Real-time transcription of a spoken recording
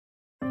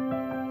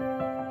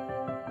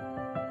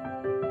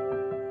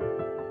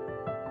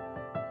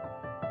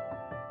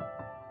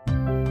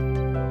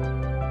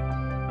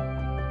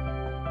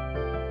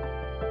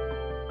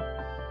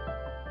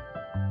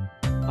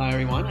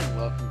everyone,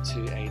 and welcome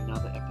to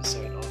another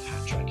episode of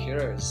Hat Track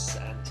Heroes.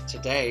 And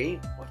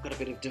today we've got a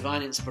bit of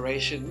divine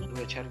inspiration.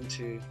 We're chatting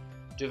to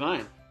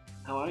Divine.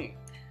 How are you?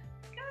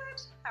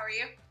 Good. How are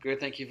you? Good,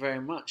 thank you very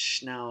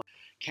much. Now,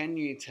 can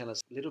you tell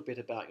us a little bit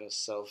about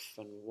yourself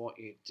and what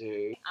you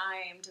do?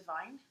 I am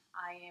Divine.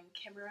 I am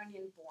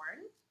Cameroonian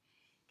born,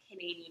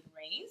 Canadian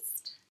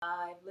raised.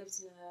 I've lived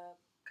in a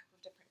couple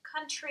of different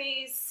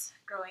countries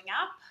growing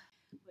up,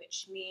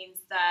 which means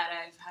that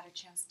I've had a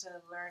chance to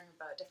learn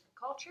about different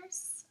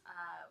cultures,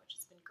 which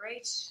has been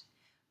great.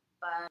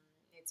 But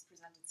it's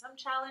presented some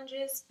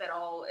challenges, but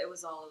it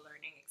was all a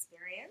learning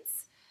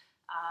experience.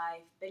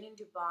 I've been in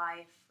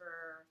Dubai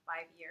for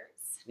 5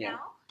 years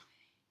now.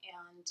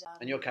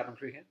 And you're cabin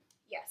crew here?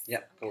 Yes, Yeah,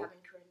 I'm cool.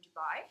 cabin crew in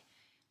Dubai.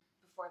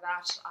 Before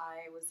that,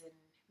 I was in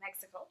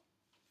Mexico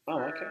Oh,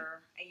 for okay.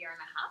 a year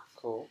and a half.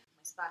 Cool.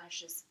 My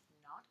Spanish is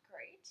not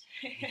great.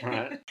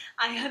 Right.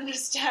 I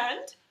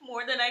understand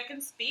more than I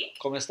can speak.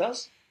 ¿Cómo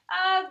estás?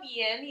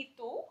 Bien, ¿y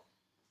tú?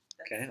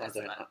 Okay, I That's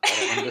don't about-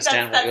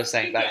 understand what you're that's-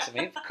 saying back yeah. to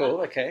me.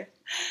 Cool, okay.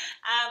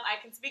 I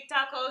can speak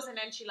tacos and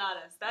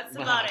enchiladas. That's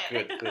about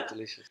it. Good,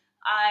 delicious.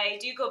 I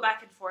do go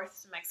back and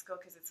forth to Mexico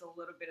because it's a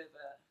little bit of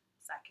a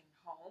second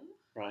home.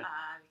 Right.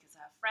 Because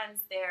I have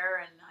friends there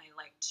and I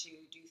like to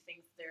do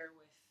things there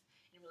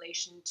in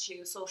relation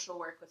to social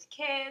work with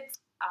kids.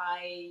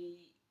 I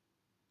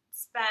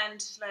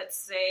spend, let's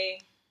say,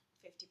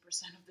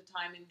 50% of the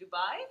time in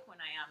Dubai when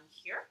I am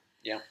here.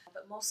 Yeah.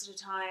 But most of the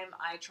time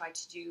I try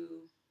to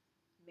do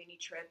mini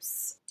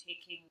trips,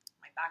 taking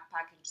my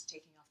backpack and just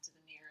taking off to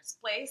the nearest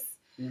place.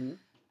 Mm-hmm.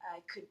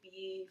 It could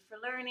be for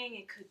learning,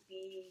 it could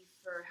be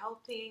for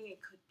helping, it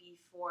could be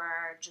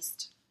for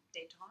just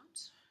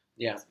détente,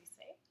 Yeah. as we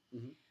say.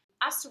 Mhm.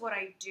 As to what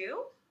I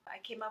do, I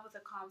came up with a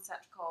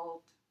concept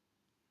called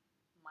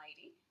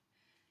Mighty,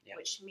 Yeah.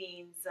 which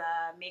means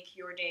Make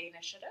Your Day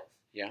Initiative.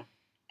 Yeah.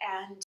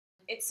 And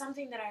it's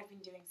something that I've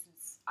been doing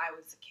since I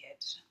was a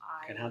kid.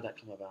 And how'd that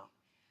come about?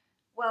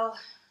 Well,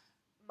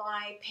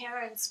 my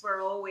parents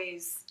were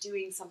always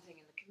doing something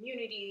in the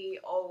community,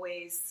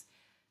 always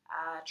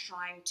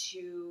trying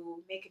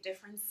to make a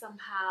difference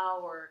somehow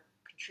or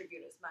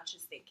contribute as much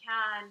as they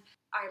can.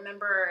 I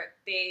remember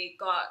they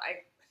got,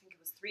 I think it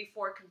was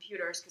 3-4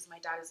 computers because my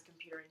dad is a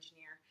computer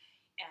engineer.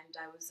 And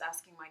I was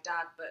asking my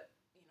dad, but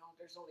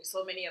there's only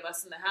so many of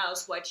us in the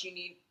house. Why do you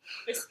need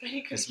this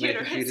many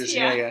computers?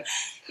 Yeah.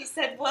 He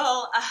said,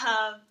 well,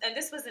 and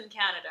this was in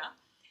Canada.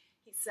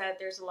 He said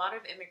there's a lot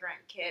of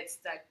immigrant kids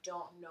that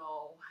don't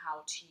know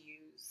how to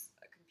use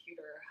a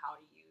computer, how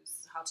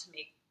to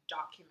make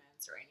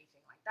documents or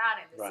anything like that.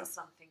 And this is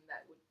something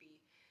that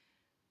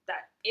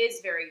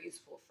is very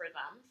useful for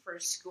them, for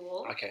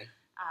school. Okay.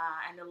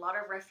 And a lot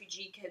of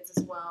refugee kids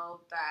as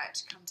well that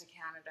come to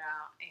Canada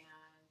and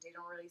they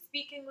don't really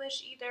speak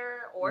English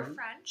either or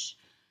French.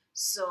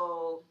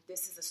 So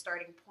this is a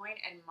starting point,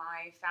 and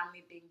my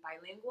family being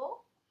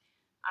bilingual,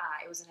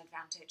 it was an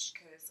advantage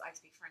because I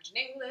speak French and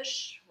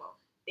English. Well,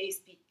 they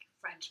speak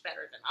French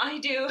better than I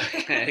do.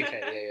 Okay,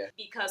 yeah.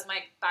 Because my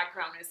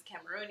background is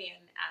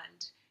Cameroonian and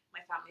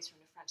my family's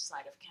from the French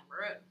side of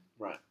Cameroon.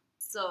 Right.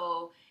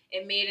 So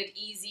it made it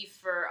easy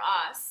for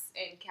us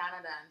in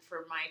Canada and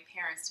for my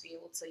parents to be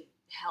able to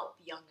help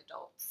young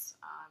adults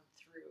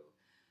through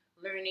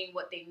learning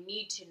what they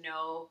need to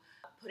know,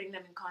 putting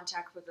them in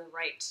contact with the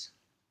right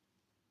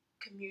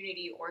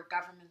community or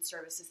government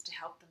services to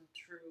help them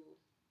through,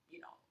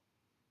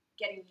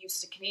 getting used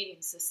to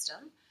Canadian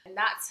system. And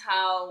that's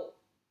how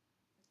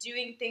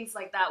doing things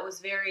like that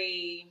was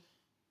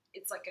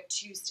it's like a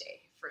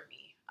Tuesday for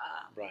me.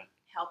 Right.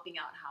 Helping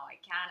out how I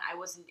can. I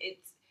wasn't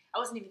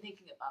even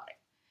thinking about it.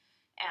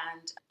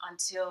 And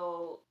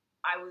until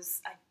I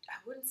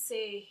wouldn't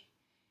say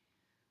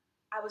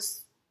I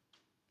was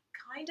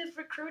kind of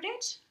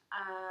recruited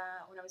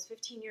when I was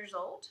 15 years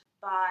old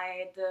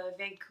by the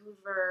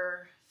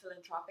Vancouver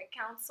Philanthropic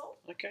Council.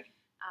 Okay.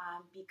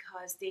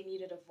 Because they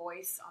needed a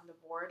voice on the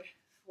board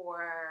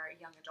for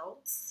young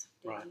adults.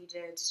 They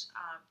needed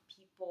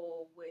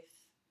people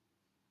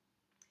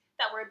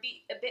that were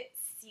a bit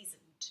seasoned.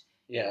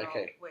 Yeah,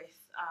 okay.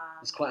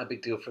 It's quite a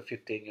big deal for a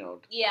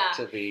 15-year-old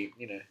to be,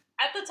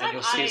 At the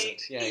time,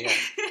 seasoned. Yeah.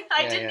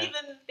 I didn't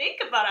even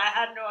think about it. I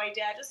had no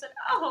idea. I just said,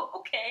 oh,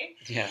 okay.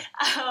 Yeah.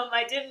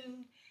 I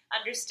didn't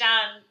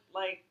understand,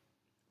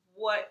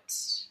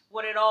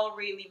 what it all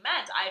really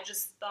meant. I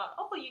just thought,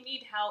 oh, you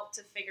need help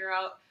to figure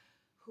out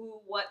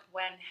who, what,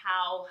 when,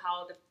 how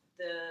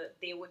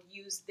they would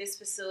use this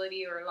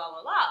facility or la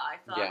la la. I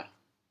thought,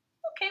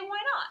 okay, why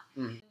not?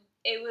 Mm.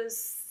 It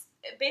was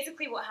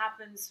basically what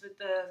happens with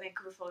the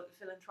Vancouver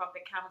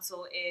Philanthropic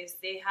Council is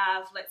they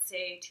have, let's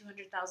say,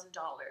 $200,000,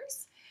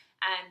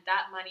 and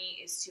that money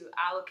is to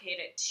allocate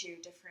it to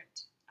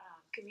different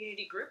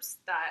community groups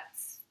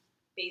that's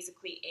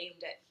basically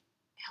aimed at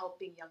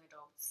helping young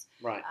adults,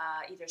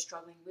 either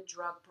struggling with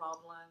drug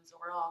problems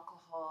or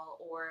alcohol,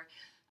 or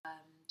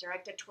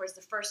directed towards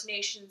the First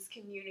Nations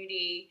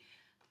community,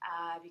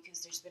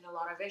 because there's been a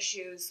lot of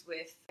issues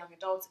with young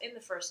adults in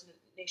the First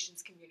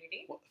Nations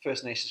community. What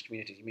First Nations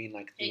community? You mean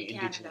like the in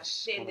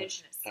Indigenous? Canada, the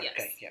Indigenous, yes.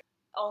 Okay, yeah.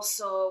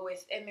 Also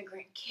with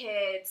immigrant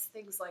kids,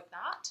 things like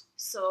that.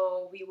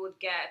 So we would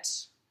get,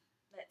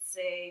 let's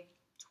say,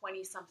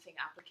 20-something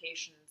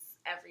applications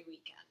every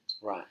weekend.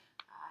 Right.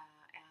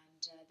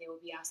 And they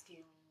would be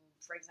asking,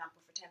 for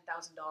example, for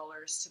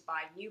 $10,000 to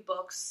buy new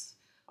books.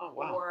 Oh,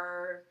 wow.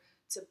 Or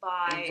to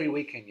buy... Every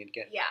weekend you'd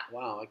get... Yeah.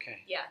 Wow, okay.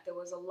 Yeah, there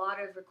was a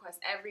lot of requests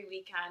every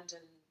weekend,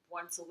 and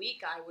once a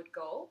week I would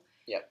go.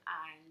 Yep.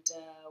 And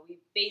we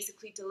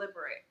basically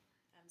deliberate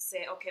and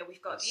say, okay,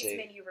 we've got these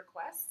many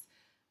requests.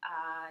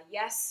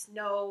 Yes,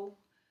 no,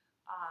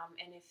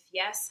 and if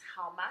yes,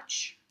 how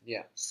much?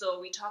 Yeah. So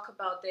we talk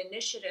about the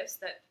initiatives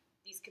that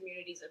these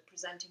communities are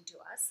presenting to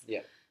us.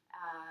 Yeah.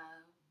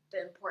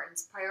 The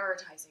importance,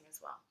 prioritizing as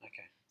well.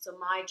 Okay. So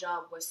my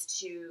job was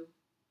to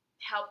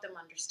help them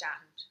understand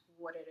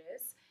what it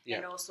is,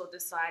 and also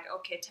decide,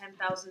 okay, $10,000,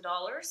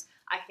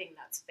 I think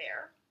that's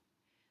fair.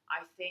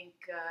 I think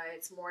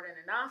it's more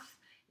than enough.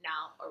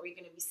 Now, are we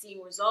going to be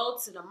seeing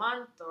results in a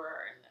month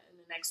or in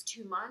the next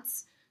 2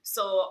 months?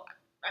 So,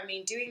 I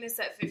mean, doing this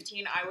at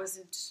 15, I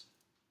wasn't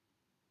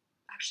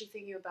actually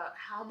thinking about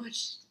how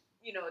much,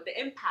 the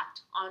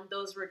impact on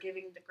those we're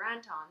giving the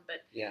grant on.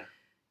 But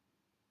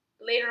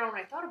later on,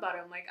 I thought about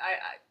it. I'm like,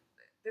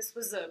 this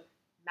was a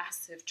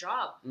massive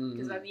job.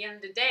 Because at the end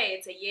of the day,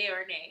 it's a yay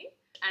or nay.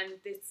 And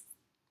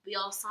we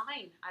all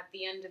sign at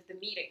the end of the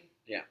meeting.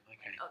 Yeah,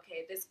 okay.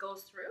 Okay, this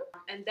goes through.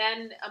 And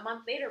then a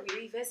month later, we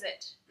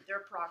revisit their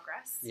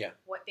progress,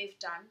 what they've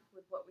done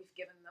with what we've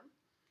given them.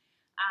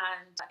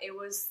 And it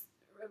was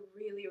a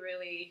really,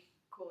 really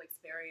cool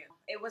experience.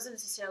 It wasn't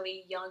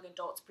necessarily young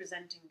adults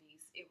presenting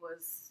these. It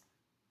was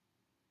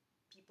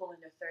people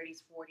in their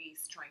 30s,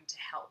 40s trying to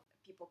help.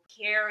 People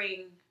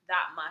caring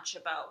that much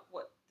about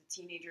what the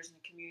teenagers in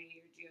the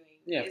community are doing.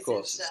 Yeah, of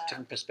course. It's a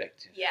different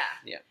perspective. Yeah.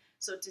 Yeah.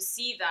 So to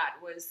see that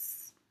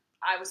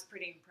I was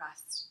pretty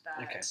impressed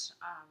that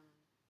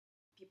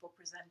people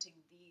presenting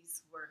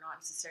these were not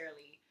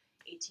necessarily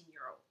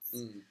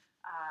 18-year-olds.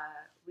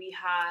 We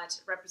had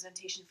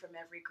representation from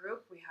every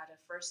group. We had a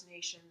First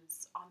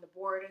Nations on the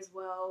board as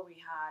well. We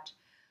had,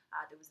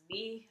 there was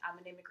me, I'm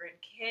an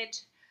immigrant kid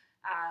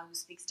who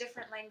speaks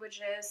different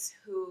languages,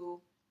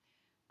 who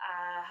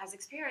has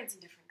experience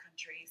in different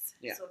countries.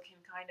 So can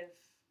kind of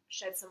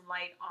shed some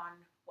light on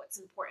what's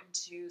important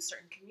to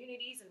certain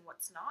communities and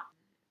what's not.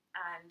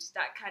 And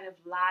that kind of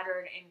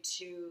laddered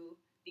into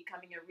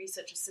becoming a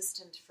research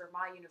assistant for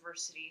my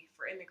university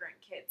for immigrant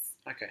kids.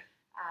 Okay.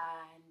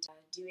 And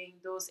doing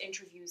those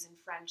interviews in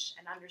French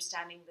and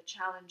understanding the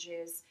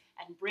challenges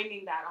and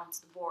bringing that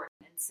onto the board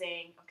and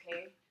saying,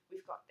 okay,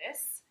 we've got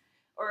this.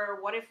 Or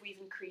what if we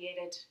even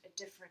created a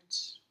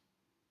different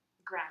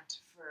grant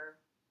for,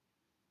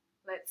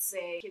 let's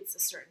say, kids a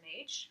certain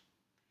age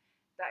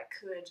that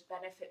could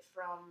benefit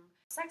from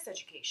sex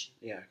education.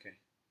 Yeah, okay.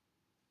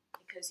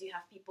 Because you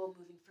have people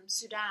moving from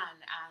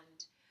Sudan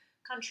and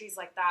countries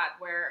like that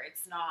where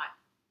it's not,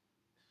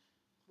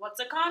 what's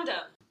a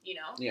condom?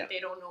 They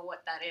don't know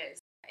what that is.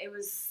 It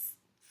was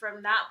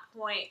from that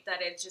point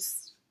that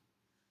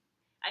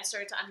I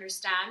started to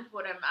understand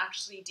what I'm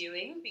actually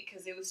doing,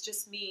 because it was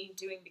just me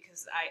doing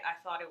because I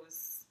thought it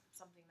was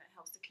something that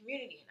helps the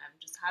community, and I'm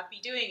just happy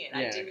doing it.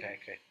 Yeah, I didn't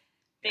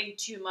think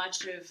too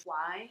much of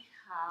why,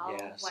 how,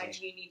 why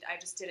do you need, I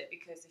just did it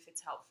because if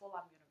it's helpful,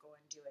 I'm going to go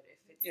and do it.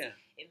 If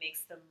it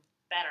makes them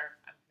better,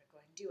 I'm going to go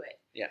and do it.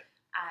 Yeah.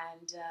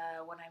 And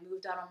when I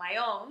moved out on my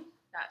own,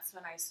 that's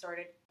when I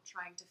started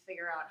trying to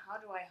figure out,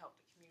 how do I help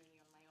the community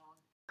on my own?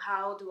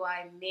 How do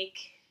I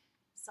make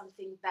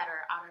something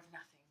better out of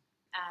nothing?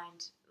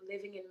 And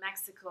living in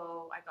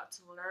Mexico, I got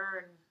to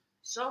learn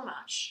so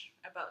much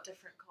about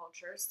different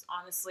cultures.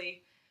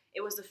 Honestly,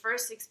 it was the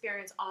first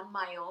experience on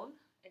my own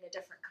in a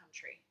different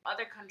country.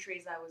 Other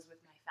countries, I was with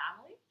my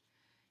family.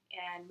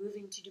 And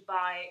moving to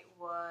Dubai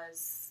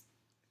was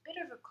a bit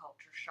of a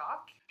culture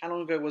shock. How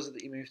long ago was it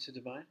that you moved to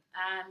Dubai?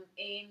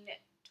 In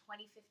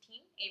 2015,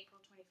 April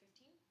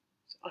 2015.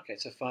 Okay,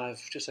 so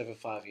just over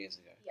 5 years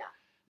ago. Yeah.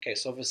 Okay,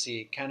 so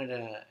obviously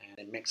Canada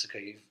and Mexico,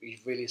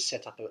 you've really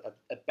set up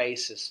a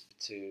basis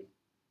to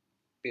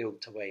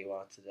build to where you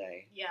are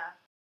today. Yeah.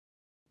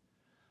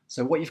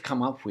 So what you've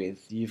come up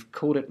with, you've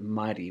called it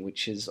MIDI,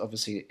 which is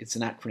obviously, it's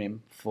an acronym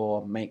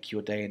for Make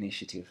Your Day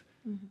Initiative.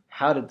 Mm-hmm.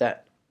 How did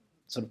that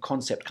sort of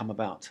concept come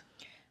about?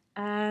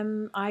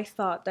 I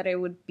thought that it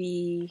would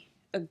be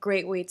a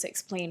great way to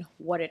explain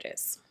what it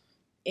is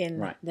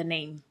in the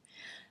name,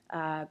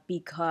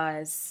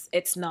 because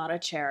it's not a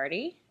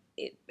charity.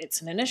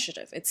 It's an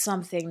initiative. It's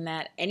something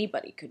that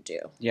anybody could do.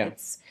 Yeah.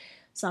 It's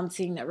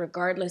something that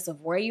regardless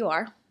of where you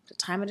are, the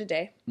time of the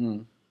day,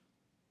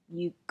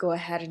 you go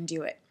ahead and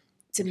do it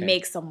to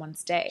make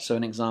someone's day. So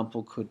an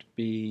example could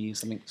be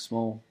something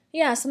small.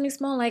 Yeah, something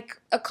small like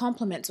a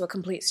compliment to a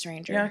complete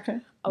stranger. Yeah, okay.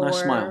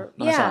 Nice smile,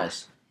 nice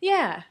eyes.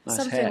 Yeah, nice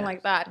something hair.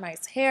 like that.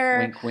 Nice hair.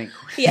 Wink, wink.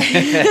 Yeah.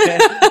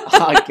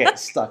 I get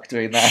stuck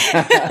doing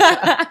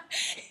that.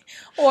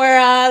 Or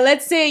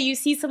let's say you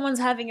see someone's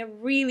having a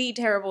really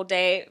terrible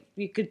day.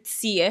 You could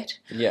see it.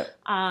 Yeah.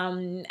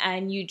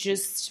 And you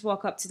just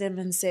walk up to them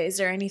and say, is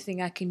there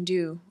anything I can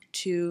do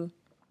to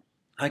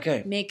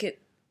make it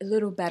a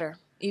little better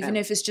Even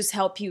if it's just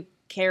help you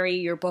carry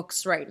your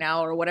books right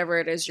now or whatever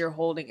it is you're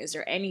holding. Is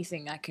there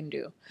anything I can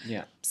do?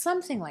 Yeah.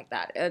 Something like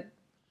that.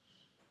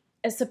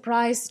 A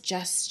surprise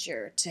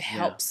gesture to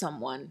help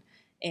someone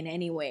in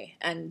any way.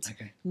 And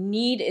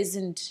need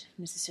isn't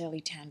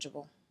necessarily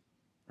tangible.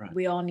 Right.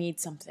 We all need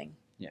something.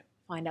 Yeah.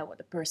 Find out what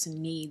the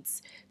person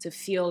needs to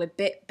feel a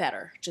bit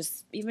better.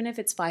 Just even if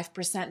it's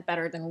 5%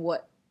 better than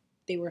what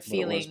they were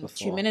feeling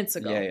 2 minutes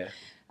ago. Yeah,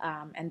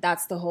 and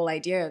that's the whole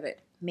idea of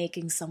it,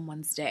 making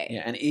someone's day.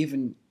 Yeah, and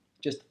even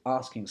just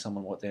asking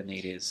someone what their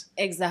need is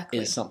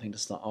something to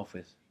start off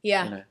with.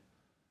 Yeah.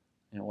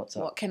 You know, what's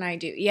up? What can I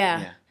do?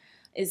 Yeah.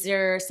 Is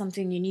there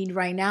something you need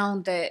right now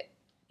that,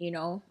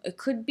 it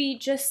could be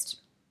just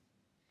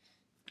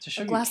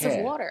a glass of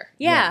water.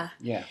 Yeah.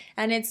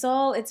 And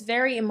it's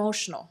very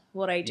emotional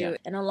what I do. Yeah.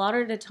 And a lot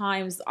of the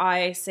times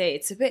I say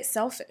it's a bit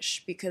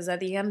selfish because at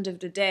the end of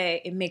the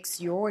day, it makes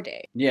your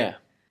day. Yeah.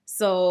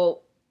 So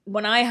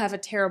when I have a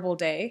terrible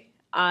day,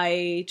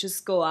 I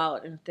just go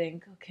out and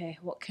think, okay,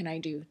 what can I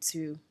do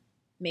to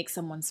make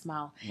someone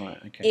smile? Right,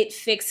 okay. It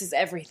fixes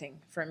everything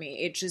for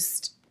me. It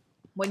just,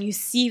 when you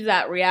see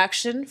that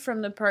reaction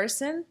from the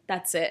person,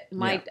 that's it.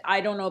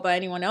 I don't know about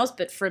anyone else,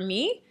 but for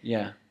me,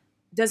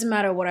 doesn't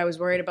matter what I was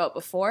worried about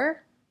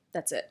before,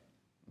 that's it.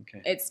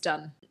 Okay. It's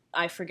done.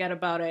 I forget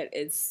about it.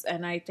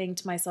 And I think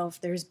to myself,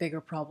 there's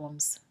bigger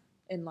problems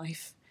in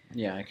life.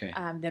 Yeah, okay.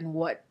 Than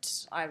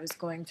what I was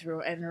going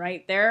through. And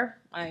right there,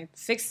 I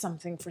fixed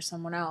something for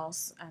someone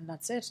else, and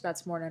that's it.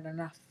 That's more than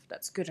enough.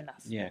 That's good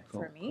enough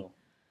for me. Cool.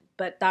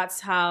 But that's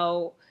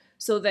how,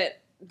 so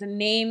that the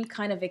name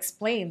kind of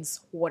explains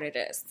what it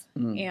is.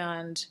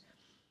 And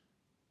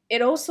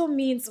it also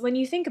means, when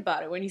you think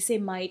about it, when you say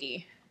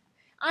mighty,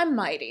 I'm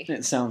mighty.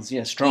 It sounds,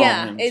 strong.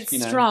 Yeah, and,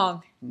 it's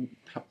strong.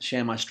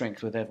 Share my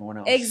strength with everyone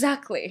else.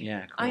 Exactly.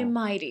 Yeah, cool. I'm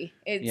mighty.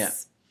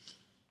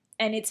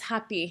 And it's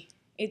happy.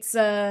 It's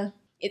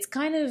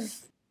kind of,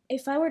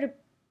 if I were to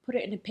put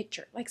it in a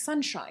picture, like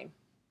sunshine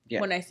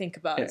when I think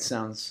about it. It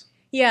sounds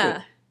good.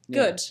 Yeah.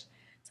 It's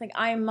like,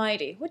 I am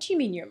mighty. What do you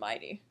mean you're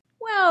mighty?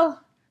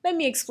 Well, let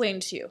me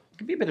explain to you. It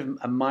can be a bit of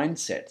a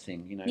mindset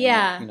thing,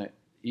 Yeah. Like,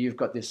 you've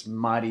got this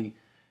mighty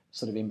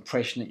sort of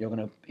impression that you're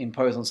going to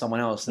impose on someone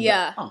else. And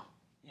Yeah.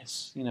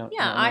 Yes,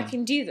 I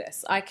can do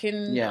this. I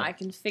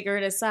can figure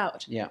this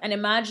out. Yeah. And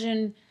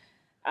imagine,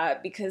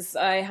 because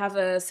I have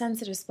a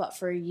sensitive spot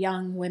for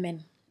young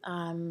women,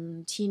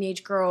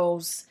 teenage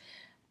girls,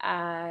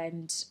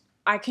 and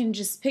I can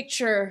just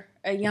picture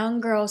a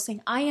young girl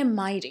saying, I am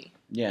mighty.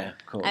 Yeah,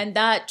 cool. And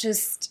that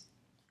just,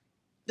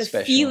 the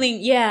Special. feeling,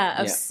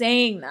 of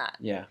saying that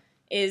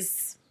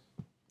it's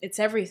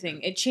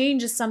everything. It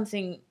changes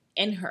something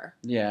in her.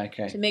 Yeah,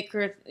 okay. To make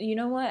her, you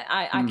know what,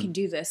 I can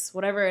do this.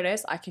 Whatever it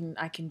is, I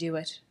can do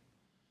it.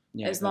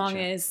 Yeah, as long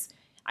as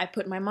I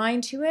put my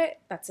mind to it,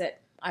 that's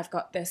it. I've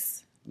got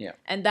this. Yeah.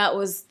 And that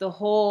was the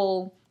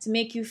whole, to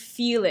make you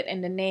feel it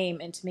in the name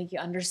and to make you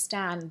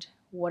understand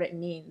what it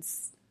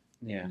means.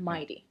 Yeah.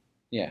 Mighty.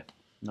 Yeah,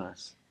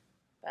 nice.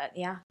 But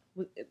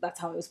that's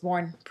how it was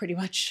born, pretty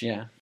much.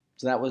 Yeah.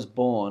 So that was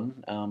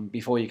born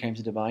before you came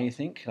to Dubai, you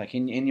think? Like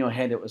in your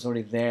head, it was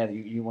already there that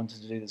you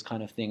wanted to do this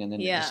kind of thing, and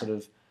then it just sort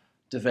of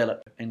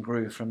developed and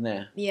grew from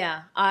there.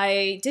 Yeah.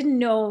 I didn't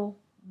know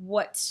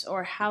what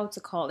or how to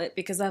call it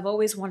because I've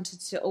always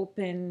wanted to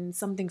open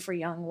something for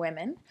young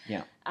women.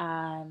 Yeah.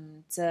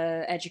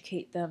 To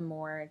educate them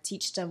or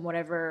teach them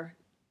whatever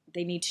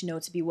they need to know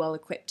to be well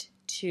equipped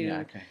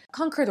to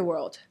conquer the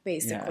world,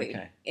 basically,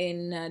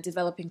 in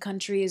developing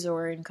countries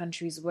or in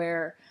countries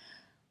where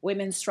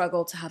women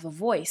struggle to have a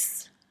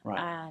voice.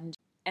 Right.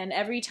 And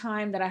every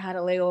time that I had a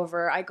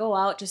layover, I go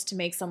out just to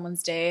make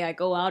someone's day. I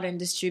go out and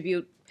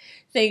distribute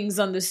things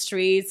on the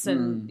streets,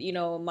 and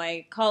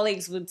my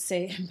colleagues would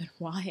say, "But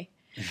why?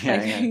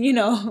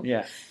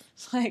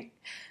 It's like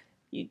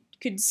you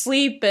could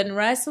sleep and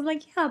rest." I'm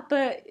like, "Yeah,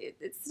 but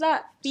it's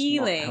not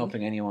feeling. It's not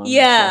helping anyone.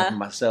 Yeah, helping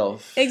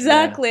myself.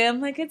 Exactly. Yeah.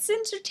 I'm like, it's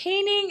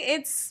entertaining.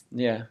 It's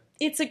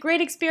a great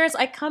experience.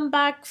 I come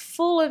back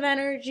full of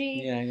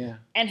energy.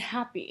 And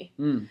happy.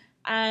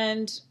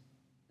 And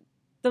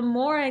the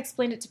more I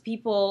explained it to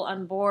people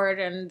on board,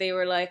 and they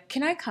were like,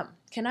 "Can I come?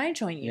 Can I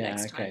join you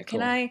next time? Cool.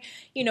 Can I,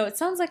 it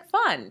sounds like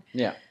fun."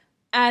 Yeah.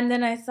 And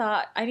then I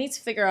thought, I need to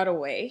figure out a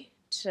way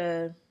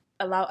to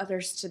allow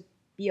others to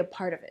be a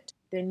part of it.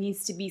 There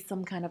needs to be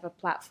some kind of a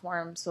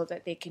platform so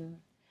that they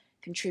can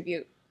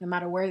contribute no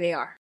matter where they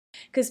are.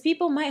 Because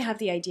people might have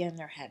the idea in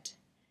their head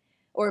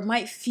or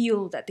might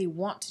feel that they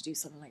want to do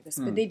something like this,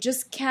 but they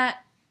just can't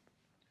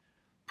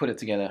put it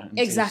together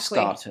and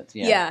start it.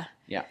 Yeah.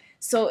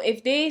 So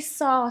if they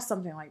saw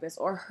something like this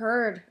or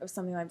heard of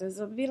something like this,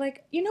 they'll be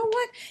like, you know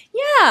what?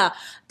 Yeah,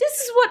 this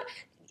is what,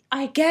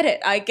 I get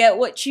it. I get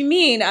what you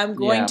mean. I'm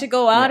going to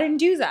go out and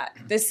do that.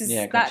 That's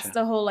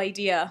the whole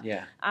idea.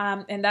 Yeah.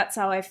 And that's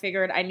how I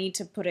figured I need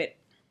to put it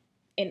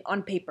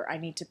on paper, I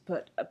need to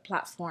put a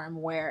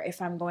platform where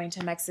if I'm going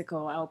to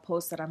Mexico, I'll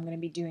post that I'm going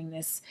to be doing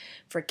this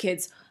for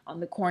kids on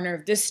the corner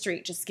of this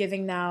street, just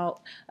giving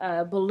out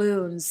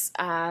balloons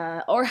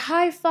or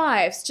high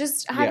fives,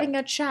 just having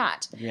a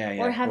chat,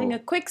 or having a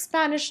quick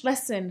Spanish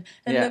lesson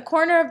in the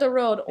corner of the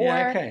road,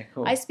 or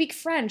I speak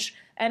French,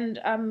 and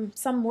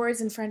some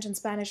words in French and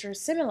Spanish are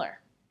similar.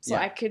 So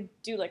I could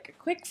do like a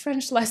quick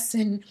French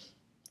lesson,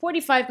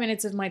 45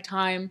 minutes of my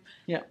time.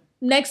 Yeah.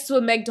 Next to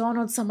a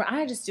McDonald's somewhere.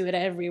 I just do it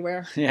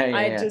everywhere.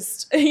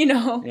 Just,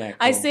 cool.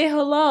 I say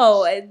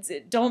hello.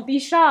 Don't be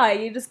shy.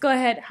 You just go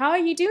ahead. How are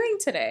you doing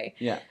today?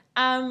 Yeah.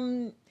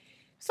 Fun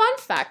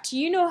fact.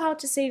 You know how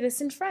to say this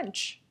in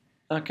French.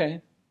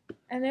 Okay.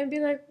 And they'd be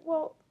like,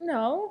 well,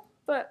 no,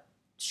 but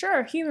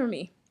sure, humor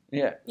me.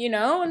 Yeah.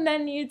 And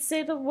then you'd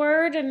say the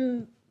word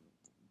and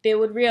they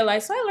would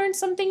realize, I learned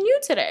something new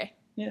today.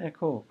 Yeah,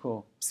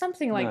 cool.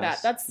 Something like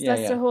that. That's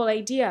the whole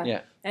idea.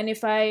 Yeah. And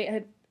if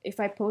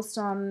I post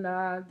on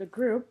the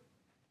group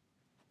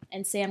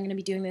and say I'm going to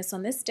be doing this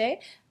on this day,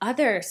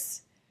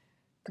 others,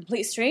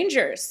 complete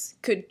strangers,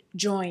 could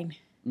join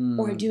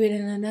or do it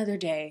in another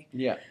day.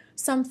 Yeah.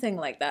 Something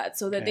like that,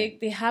 so that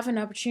they have an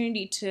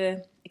opportunity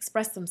to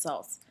express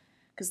themselves.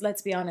 Because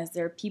let's be honest,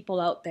 there are people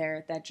out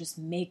there that just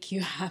make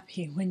you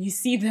happy. When you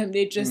see them,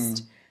 they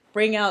just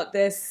bring out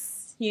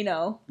this,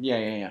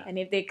 Yeah. And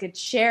if they could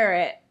share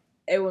it,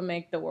 it would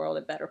make the world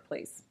a better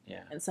place.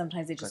 Yeah. And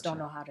sometimes they just don't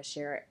know how to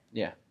share it.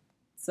 Yeah.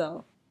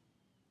 So,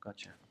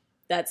 gotcha.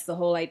 That's the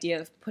whole idea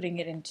of putting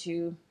it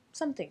into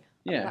something.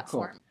 Yeah,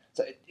 platform. cool.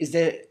 So, is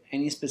there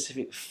any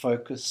specific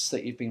focus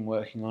that you've been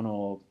working on,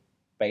 or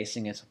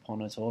basing it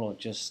upon at all, or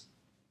just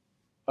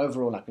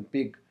overall like a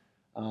big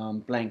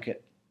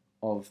blanket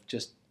of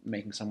just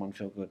making someone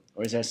feel good,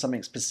 or is there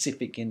something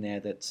specific in there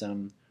that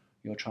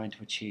you're trying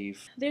to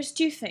achieve? There's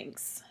two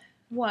things.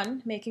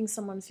 One, making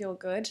someone feel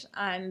good,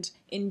 and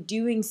in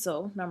doing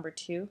so, number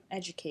two,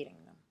 educating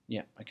them.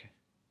 Yeah. Okay.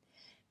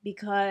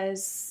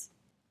 Because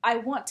I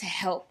want to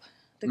help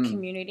the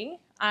community,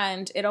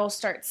 and it all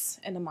starts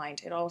in the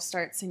mind. It all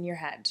starts in your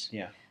head.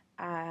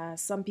 Yeah.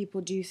 Some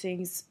people do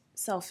things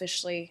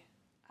selfishly,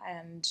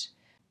 and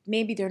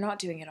maybe they're not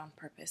doing it on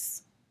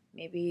purpose.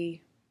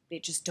 Maybe they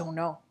just don't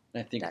know.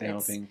 I think they're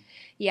helping.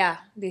 Yeah,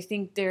 they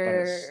think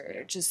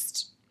they're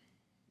just,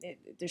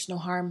 there's no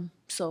harm,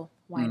 so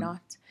why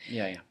not?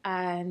 Yeah.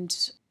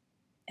 And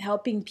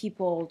helping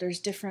people, there's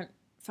different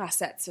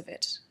facets of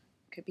it.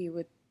 Could be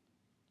with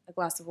a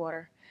glass of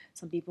water.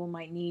 Some people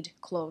might need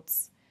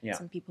clothes. Yeah.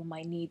 Some people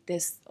might need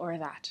this or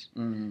that.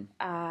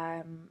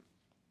 Mm-hmm.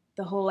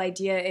 The whole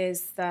idea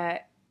is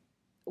that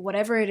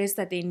whatever it is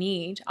that they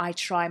need, I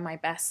try my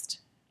best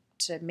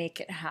to make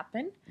it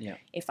happen,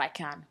 if I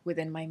can,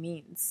 within my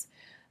means.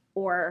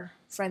 Or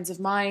friends of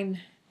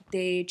mine,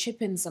 they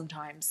chip in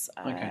sometimes.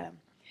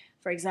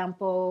 For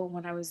example,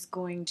 when I was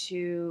going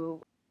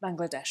to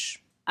Bangladesh,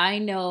 I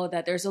know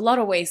that there's a lot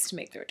of ways to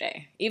make their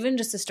day. Even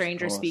just a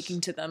stranger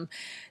speaking to them,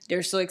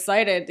 they're so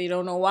excited. They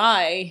don't know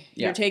why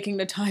you're taking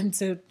the time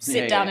to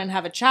sit down and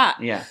have a chat.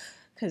 Yeah.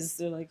 Because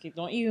they're like,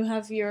 don't you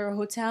have your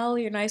hotel,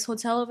 your nice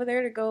hotel over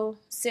there to go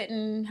sit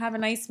and have a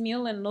nice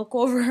meal and look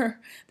over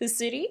the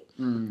city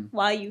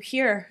while you're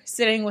here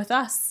sitting with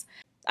us?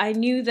 I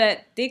knew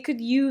that they could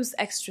use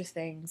extra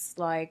things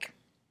like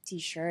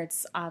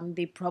T-shirts.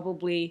 They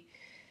probably,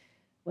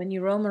 when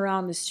you roam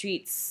around the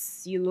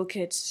streets, you look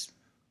at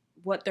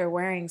what they're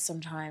wearing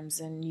sometimes,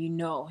 and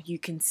you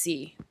can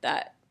see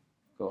that.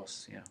 Of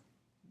course, yeah.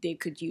 They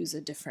could use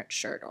a different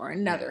shirt or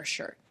another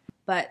shirt.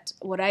 But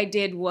what I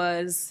did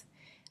was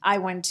I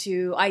went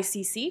to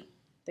ICC,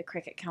 the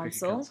Cricket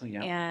Council,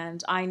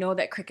 and I know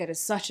that cricket is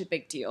such a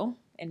big deal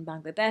in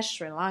Bangladesh,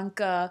 Sri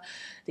Lanka,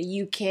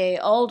 the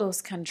UK, all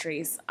those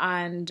countries.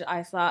 And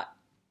I thought,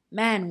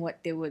 man,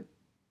 what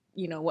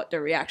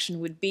their reaction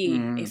would be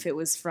if it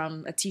was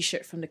from a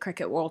T-shirt from the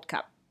Cricket World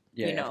Cup.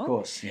 Yeah, of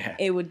course, yeah.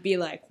 It would be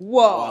like,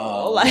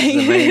 whoa, like,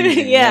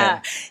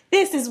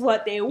 this is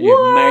what they want.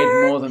 You've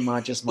made more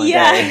than just my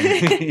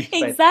day.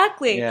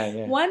 Exactly.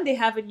 Yeah. One, they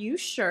have a new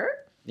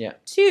shirt. Yeah.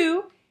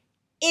 Two,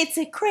 it's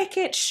a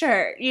cricket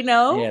shirt,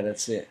 Yeah,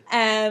 that's it.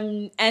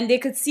 And they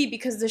could see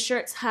because the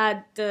shirts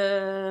had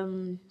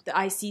the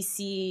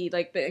ICC,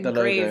 like the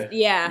engraved. Logo.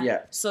 Yeah.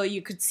 So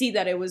you could see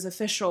that it was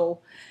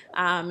official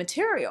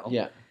material.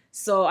 Yeah.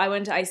 So I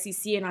went to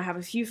ICC and I have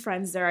a few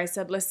friends there. I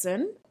said,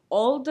 listen,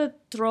 all the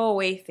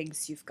throwaway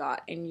things you've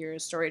got in your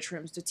storage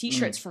rooms, the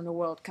T-shirts from the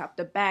World Cup,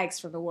 the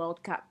bags from the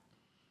World Cup,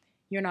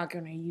 you're not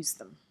going to use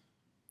them.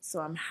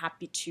 So I'm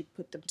happy to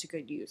put them to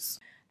good use.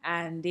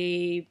 And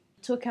they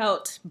took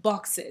out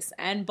boxes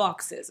and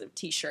boxes of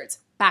T-shirts,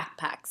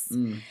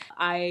 backpacks.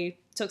 I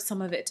took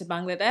some of it to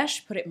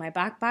Bangladesh, put it in my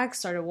backpack,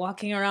 started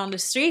walking around the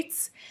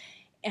streets,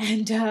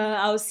 and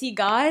I'll see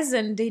guys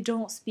and they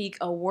don't speak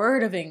a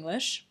word of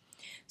English.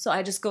 So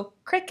I just go,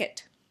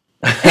 cricket.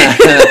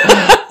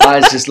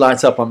 Eyes just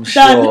light up, I'm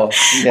sure.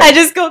 Yeah. I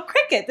just go,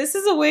 cricket. This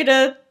is a way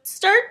to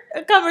start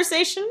a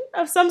conversation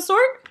of some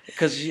sort.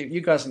 Because you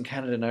guys in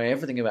Canada know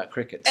everything about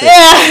cricket, too.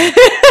 Yeah.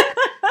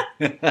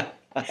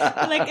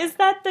 Like, is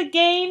that the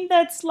game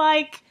that's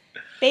like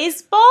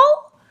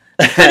baseball,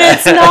 but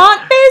it's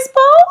not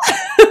baseball.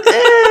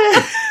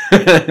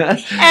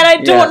 And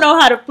I don't know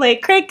how to play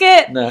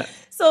cricket. No.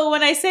 So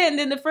when I say it, and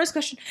then the first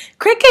question,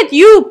 cricket,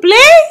 you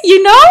play,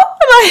 you know?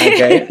 Like,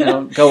 Okay,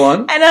 go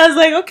on. And I was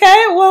like,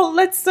 okay, well,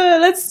 let's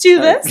do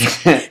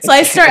this. So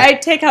I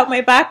take out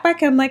my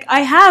backpack. I'm like, I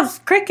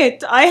have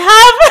cricket. I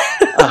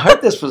have. I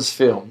hope this was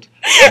filmed.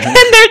 And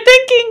they're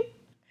thinking,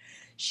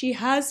 she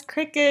has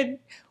cricket.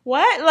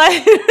 What?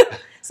 Like,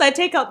 so I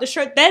take out the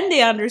shirt. Then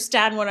they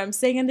understand what I'm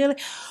saying, and they're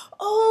like,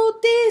 oh,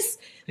 this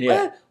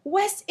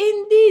West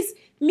Indies,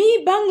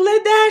 me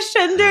Bangladesh,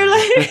 and they're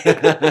like,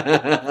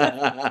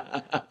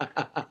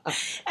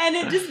 and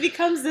it just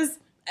becomes this.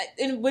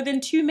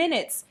 Within 2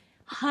 minutes,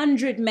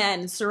 100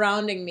 men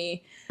surrounding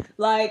me,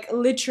 like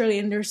literally,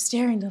 and they're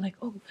staring. They're like,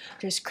 "Oh,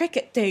 there's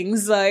cricket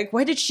things. Like,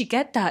 where did she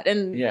get that?"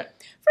 And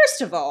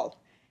first of all,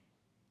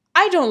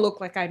 I don't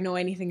look like I know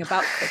anything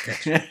about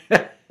cricket.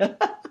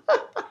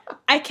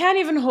 I can't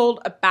even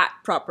hold a bat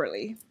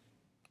properly.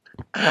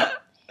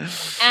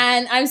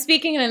 And I'm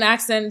speaking in an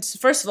accent.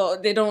 First of all,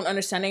 they don't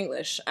understand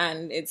English,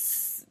 and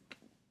it's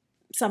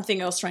something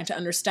else trying to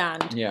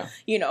understand. Yeah.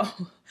 You know,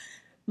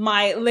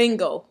 my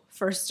lingo.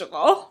 First of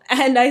all,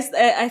 and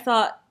I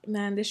thought,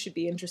 man, this should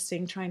be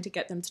interesting. Trying to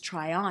get them to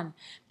try on,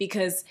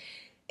 because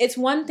it's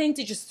one thing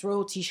to just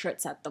throw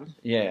t-shirts at them.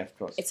 Yeah, of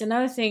course. It's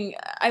another thing.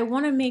 I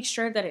want to make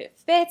sure that it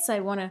fits.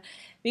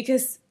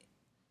 Because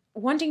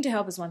wanting to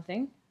help is one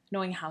thing.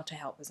 Knowing how to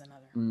help is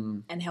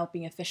another, and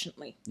helping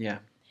efficiently. Yeah.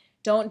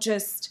 Don't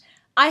just,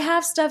 I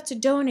have stuff to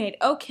donate.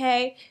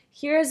 Okay,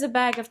 here's a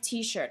bag of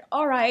t-shirt.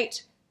 All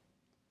right,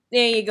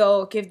 there you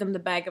go. Give them the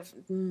bag of.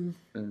 And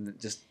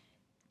just.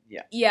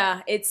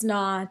 Yeah, it's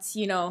not,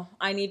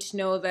 I need to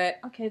know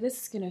that, okay,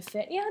 this is going to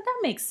fit. Yeah, that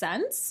makes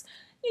sense.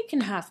 You can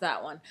have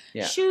that one.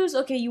 Yeah. Shoes,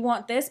 okay, you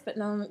want this, but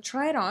no,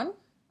 try it on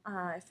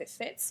if it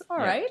fits. All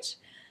right.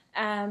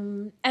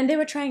 And they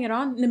were trying it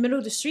on in the middle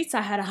of the streets.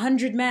 I had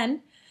 100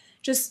 men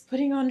just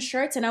putting on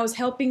shirts, and I was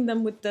helping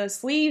them with the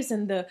sleeves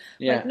and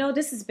like, no,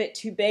 this is a bit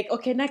too big.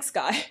 Okay, next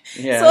guy.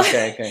 Yeah, so,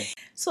 okay.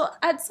 So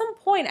at some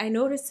point, I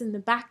noticed in the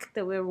back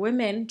there were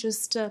women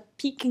just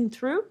peeking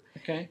through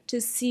to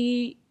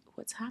see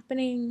what's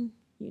happening,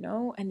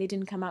 and they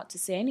didn't come out to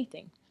say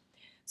anything.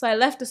 So I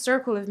left the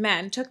circle of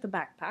men, took the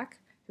backpack,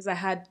 because I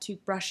had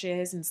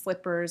toothbrushes and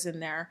slippers in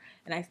there,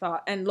 and I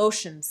thought, and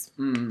lotions.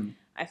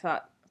 I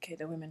thought, okay,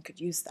 the women could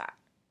use that.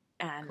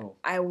 And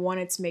I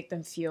wanted to make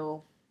them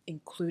feel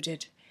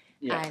included.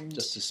 Yeah, and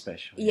just as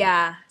special.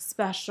 Yeah,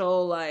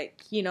 special,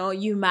 like,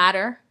 you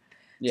matter.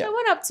 Yeah. So I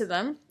went up to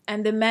them,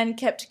 and the men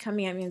kept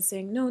coming at me and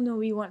saying, no,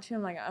 we want to.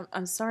 I'm like,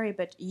 I'm sorry,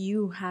 but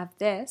you have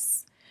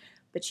this,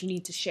 but you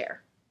need to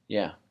share.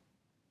 Yeah.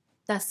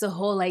 That's the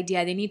whole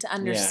idea. They need to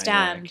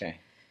understand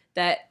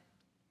that,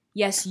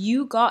 yes,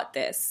 you got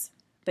this,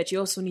 but you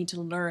also need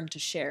to learn to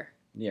share.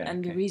 Yeah.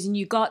 And the reason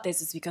you got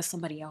this is because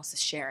somebody else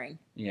is sharing.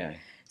 Yeah.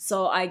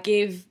 So I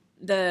gave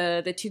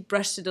the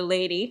toothbrush to the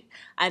lady,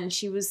 and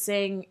she was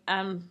saying,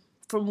 from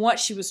what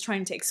she was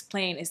trying to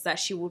explain, is that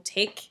she will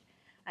take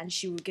and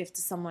she will give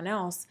to someone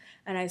else.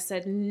 And I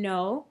said,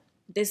 no,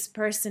 this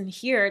person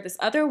here, this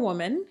other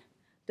woman,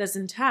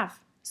 doesn't have.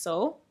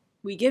 So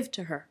we give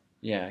to her.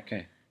 Yeah,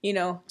 okay.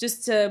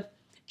 Just to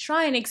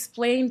try and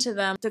explain to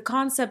them the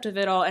concept of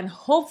it all, and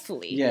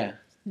hopefully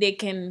they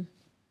can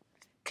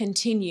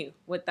continue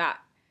with that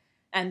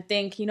and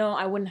think,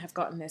 I wouldn't have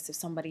gotten this if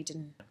somebody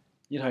didn't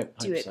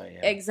do it. So,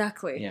 yeah.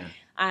 Exactly. Yeah.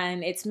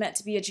 And it's meant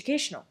to be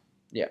educational.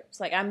 Yeah. It's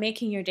like, I'm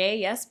making your day,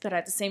 yes, but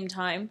at the same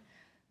time,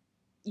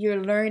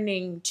 you're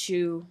learning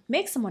to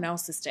make someone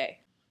else's day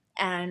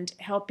and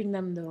helping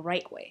them the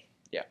right way.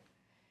 Yeah.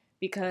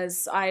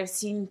 Because I've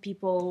seen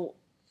people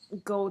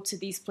go to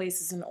these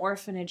places and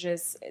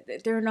orphanages.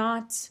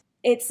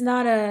 It's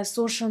not a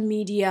social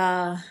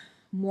media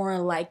more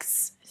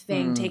likes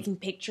thing, taking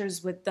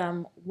pictures with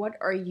them. What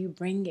are you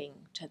bringing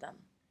to them?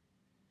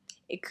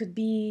 It could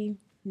be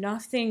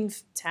nothing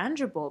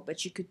tangible,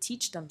 but you could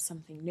teach them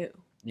something new.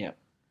 Yeah.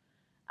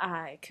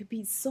 It could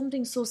be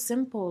something so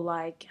simple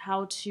like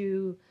how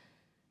to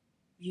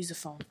use a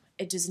phone.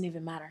 It doesn't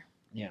even matter.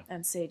 Yeah.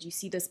 And say, do you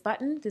see this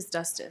button? This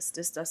does this.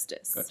 This does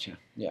this. Gotcha.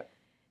 Yeah.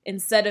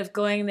 Instead of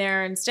going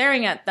there and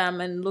staring at them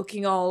and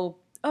looking all,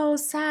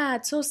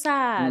 sad, so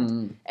sad,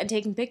 and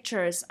taking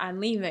pictures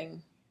and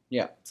leaving.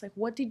 Yeah. It's like,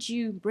 what did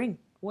you bring?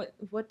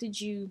 What did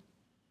you,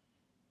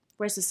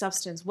 where's the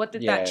substance? What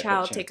did that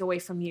child take away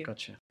from you?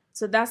 Gotcha.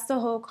 So that's the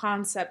whole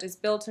concept. It's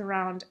built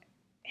around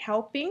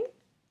helping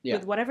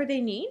with whatever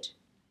they need,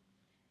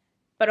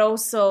 but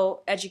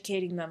also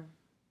educating them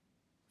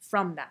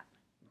from that.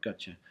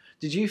 Gotcha.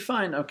 Did you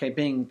find,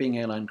 being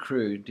airline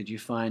crew, did you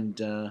find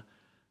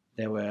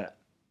there were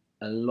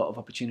a lot of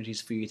opportunities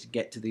for you to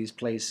get to these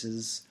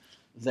places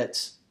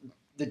that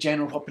the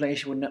general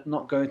population would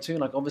not go to?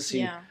 Like,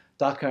 obviously,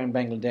 Dhaka and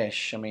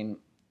Bangladesh,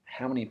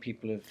 how many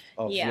people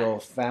of your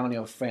family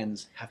or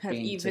friends have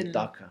been to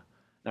Dhaka?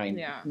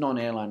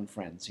 Non-airline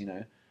friends,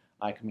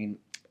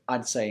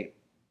 I'd say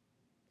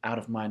out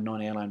of my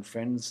non-airline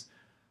friends,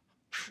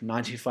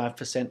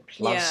 95%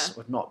 plus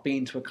of not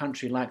been to a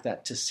country like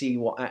that to see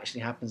what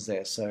actually happens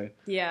there. So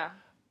Yeah.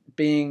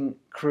 being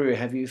crew,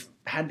 have you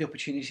had the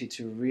opportunity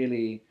to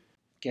really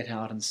get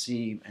out and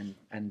see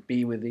and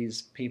be with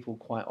these people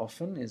quite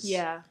often?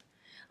 Yeah.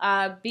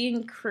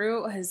 Being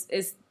crew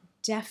is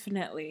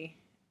definitely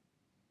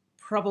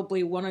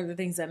probably one of the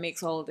things that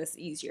makes all of this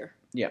easier.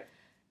 Yeah.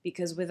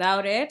 Because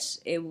without it,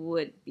 it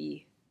would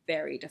be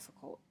very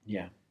difficult.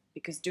 Yeah.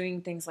 Because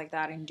doing things like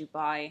that in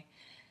Dubai,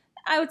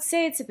 I would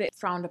say it's a bit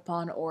frowned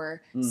upon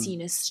or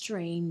seen as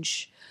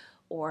strange.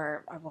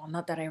 Or, well,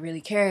 not that I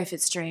really care if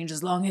it's strange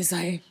as long as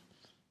I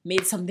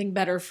made something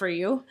better for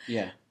you.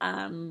 Yeah.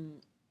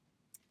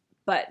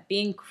 But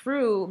being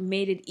crew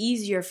made it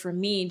easier for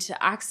me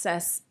to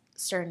access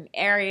certain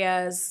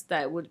areas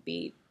that would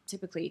be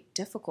typically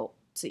difficult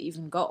to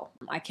even go.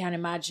 I can't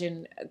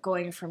imagine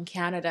going from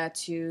Canada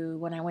to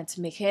when I went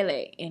to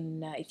Mekele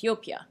in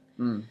Ethiopia.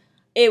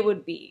 It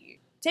would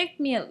take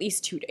me at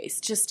least 2 days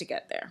just to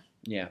get there.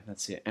 Yeah,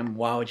 that's it. And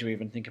why would you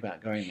even think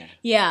about going there?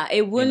 Yeah,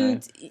 it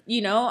wouldn't,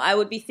 I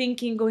would be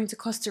thinking going to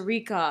Costa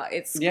Rica.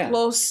 It's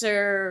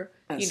closer,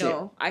 That's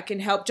I can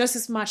help just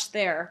as much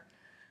there.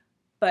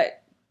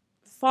 But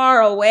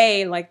far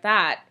away like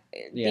that,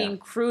 being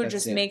crew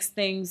just makes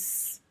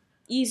things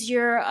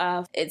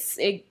easier.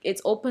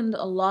 It's opened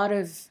a lot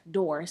of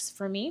doors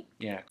for me.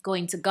 Yeah.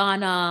 Going to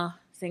Ghana,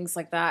 things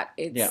like that,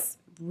 it's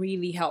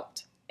really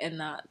helped in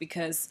that,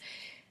 because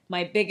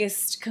my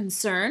biggest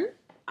concern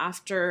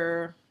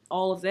after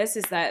all of this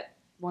is that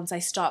once I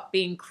stop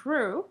being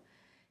crew,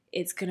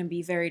 it's going to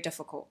be very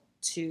difficult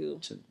to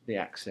the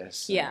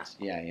access. Yeah.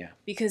 Yeah.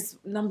 Because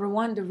number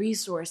one, the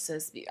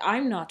resources.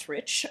 I'm not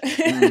rich.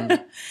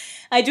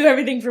 I do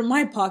everything from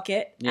my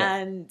pocket,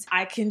 and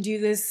I can do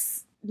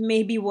this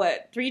maybe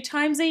 3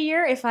 times a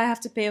year if I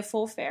have to pay a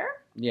full fare.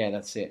 Yeah,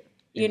 that's it.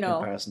 In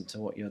comparison to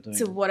what you're doing.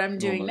 To what I'm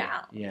doing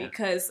normally. now.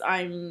 Because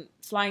I'm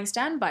flying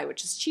standby,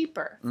 which is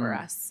cheaper for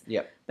us.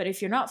 Yep. But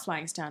if you're not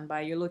flying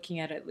standby, you're looking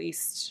at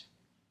least,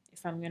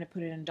 if I'm going to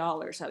put it in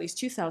dollars, at least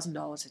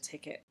 $2,000 a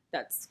ticket.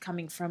 That's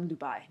coming from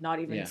Dubai, not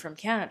even from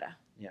Canada.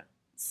 Yeah.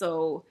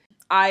 So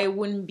I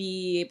wouldn't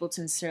be able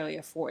to necessarily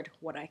afford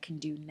what I can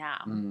do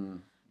now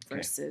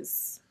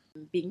versus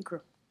being crew.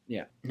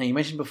 Yeah. Now, you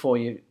mentioned before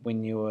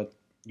when you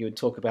would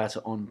talk about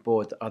it on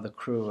board, the other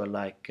crew are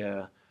like,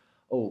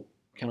 oh,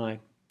 can I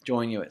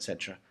join you,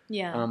 etc.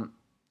 Yeah.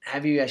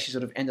 Have you actually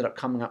sort of ended up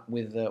coming up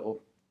with or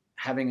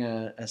having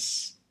a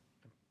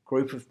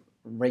group of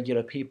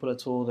regular people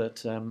at all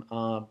that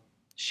are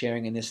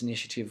sharing in this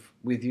initiative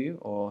with you,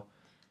 or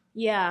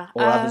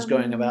others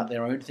going about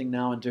their own thing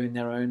now and doing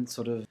their own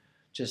sort of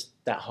just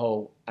that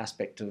whole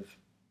aspect of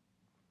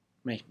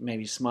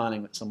maybe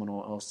smiling at someone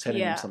or telling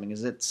them something?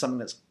 Is it something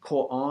that's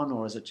caught on,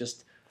 or is it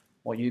just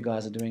what you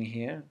guys are doing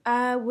here?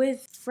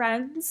 With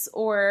friends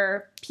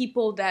or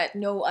people that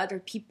know other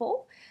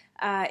people.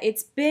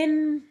 It's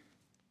been,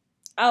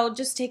 I'll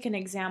just take an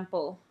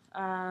example.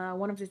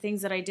 One of the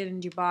things that I did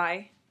in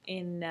Dubai,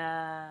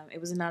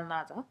 it was in Al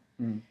Nada,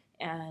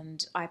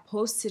 and I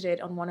posted it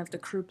on one of the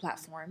crew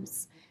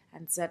platforms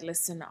and said,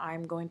 listen,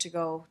 I'm going to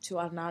go to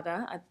Al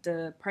Nada at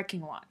the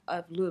parking lot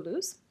of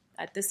Lulu's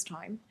at this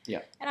time. Yeah.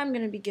 And I'm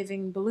going to be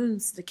giving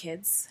balloons to the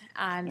kids,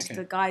 and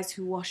the guys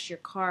who wash your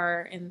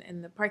car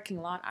in the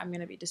parking lot, I'm going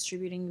to be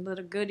distributing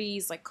little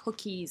goodies like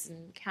cookies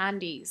and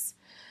candies,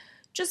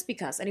 just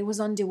because. And it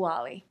was on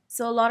Diwali.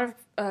 So a lot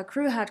of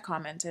crew had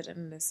commented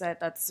and they said,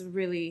 that's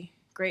really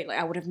great. Like,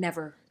 I would have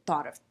never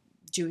thought of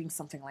doing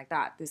something like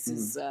that. This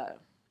is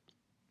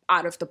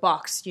out of the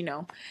box,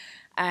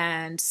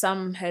 And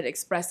some had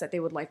expressed that they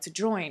would like to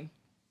join.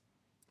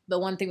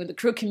 But one thing with the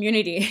crew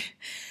community,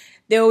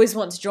 they always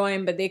want to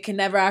join, but they can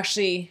never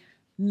actually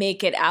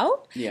make it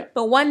out. Yeah.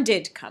 But one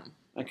did come.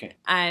 Okay.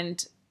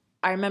 And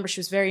I remember she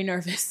was very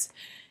nervous.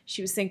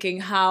 She was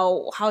thinking,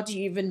 how do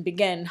you even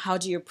begin? How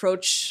do you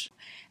approach?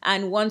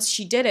 And once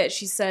she did it,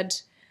 she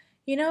said,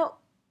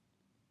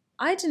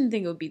 I didn't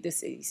think it would be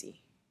this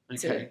easy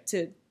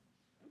to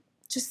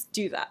just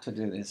do that. To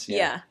do this,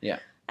 yeah. Yeah.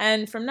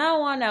 And from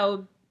now on,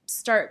 I'll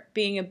start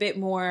being a bit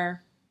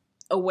more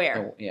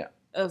aware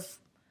of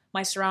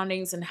my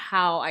surroundings and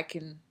how I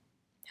can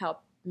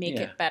help make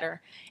it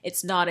better.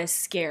 It's not as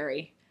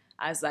scary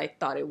as I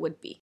thought it would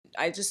be.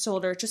 I just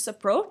told her, just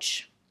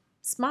approach,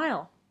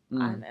 smile,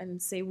 and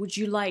say, would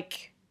you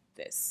like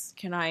this?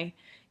 Can I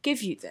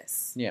give you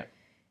this? Yeah.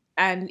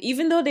 And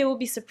even though they will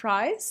be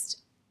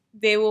surprised,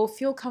 they will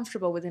feel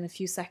comfortable within a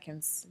few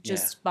seconds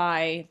just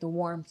by the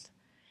warmth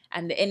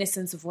and the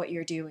innocence of what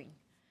you're doing.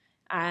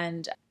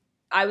 And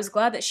I was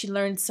glad that she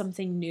learned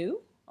something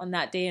new on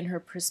that day, and her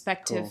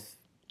perspective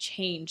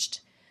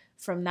changed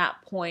from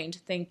that point,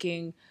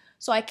 thinking,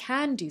 so I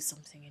can do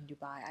something in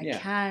Dubai. I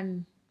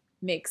can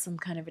make some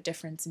kind of a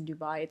difference in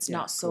Dubai. It's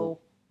not so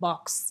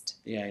boxed.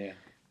 Yeah, yeah.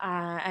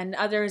 And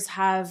others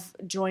have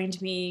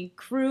joined me,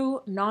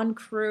 crew,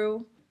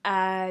 non-crew.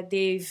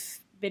 They've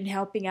been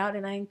helping out,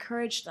 and I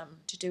encourage them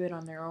to do it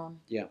on their own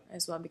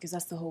as well, because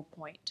that's the whole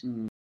point.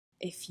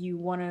 If you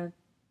want to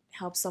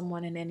help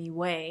someone in any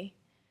way,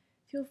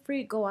 feel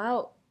free to go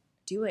out,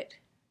 do it.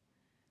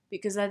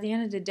 Because at the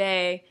end of the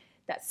day,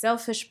 that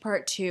selfish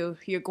part too,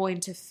 you're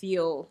going to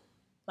feel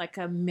like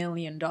 $1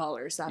 million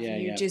after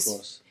you just, of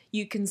course.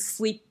 you can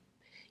sleep.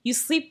 You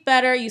sleep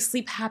better, you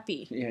sleep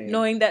happy,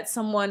 knowing that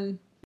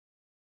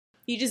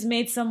you just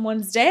made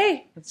someone's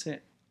day. That's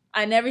it.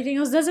 And everything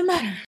else doesn't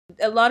matter.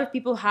 A lot of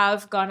people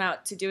have gone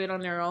out to do it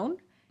on their own.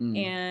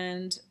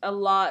 And a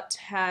lot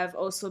have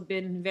also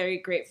been very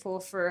grateful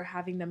for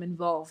having them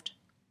involved.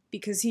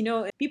 Because,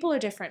 people are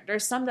different.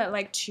 There's some that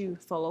like to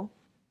follow.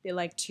 They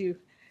like to,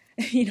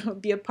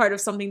 be a part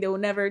of something they will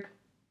never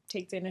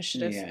take the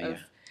initiative of.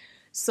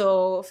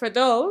 So for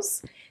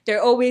those,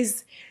 they're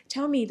always,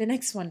 tell me the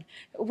next one.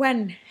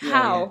 When?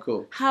 How? Yeah,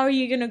 cool. How are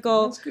you going to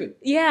go? That's good.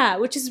 Yeah,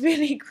 which is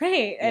really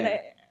great. And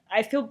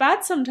I feel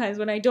bad sometimes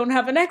when I don't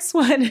have a next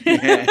one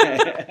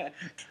to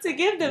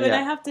give them and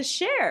I have to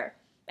share.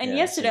 And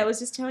yesterday I was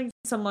just telling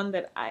someone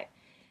that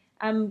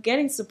I'm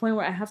getting to the point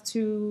where I have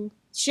to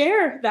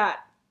share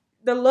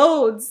the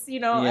loads,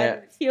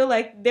 and feel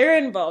like they're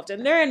involved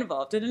and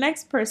the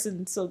next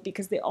person. So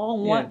because they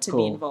all want to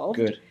be involved.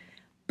 Good.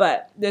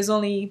 But there's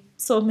only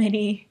so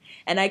many,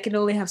 and I can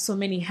only have so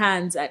many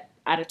hands at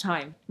a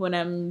time when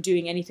I'm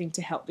doing anything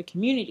to help the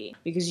community.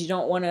 Because you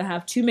don't want to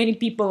have too many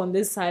people on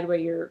this side where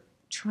you're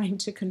trying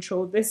to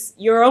control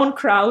your own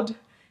crowd.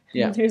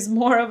 Yeah. There's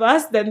more of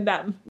us than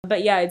them.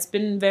 But there's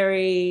been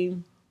a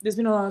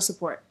lot of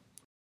support.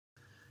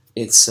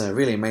 It's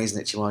really amazing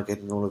that you are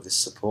getting all of this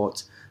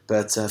support.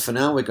 But for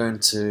now, we're going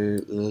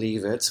to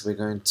leave it. We're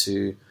going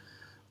to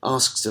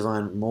ask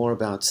Divine more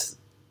about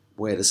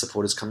where the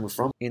support is coming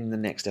from in the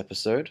next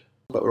episode.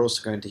 But we're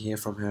also going to hear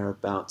from her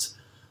about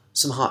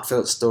some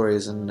heartfelt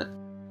stories and,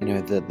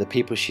 the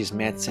people she's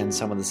met and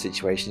some of the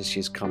situations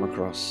she's come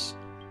across.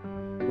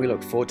 We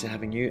look forward to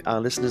having you, our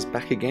listeners,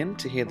 back again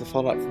to hear the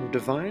follow-up from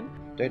Divine.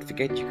 Don't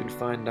forget you can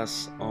find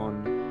us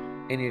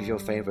on any of your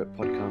favourite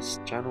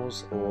podcast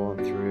channels or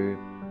through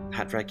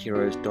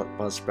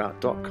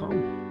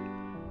hatrackheroes.buzzsprout.com.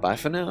 Bye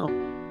for now.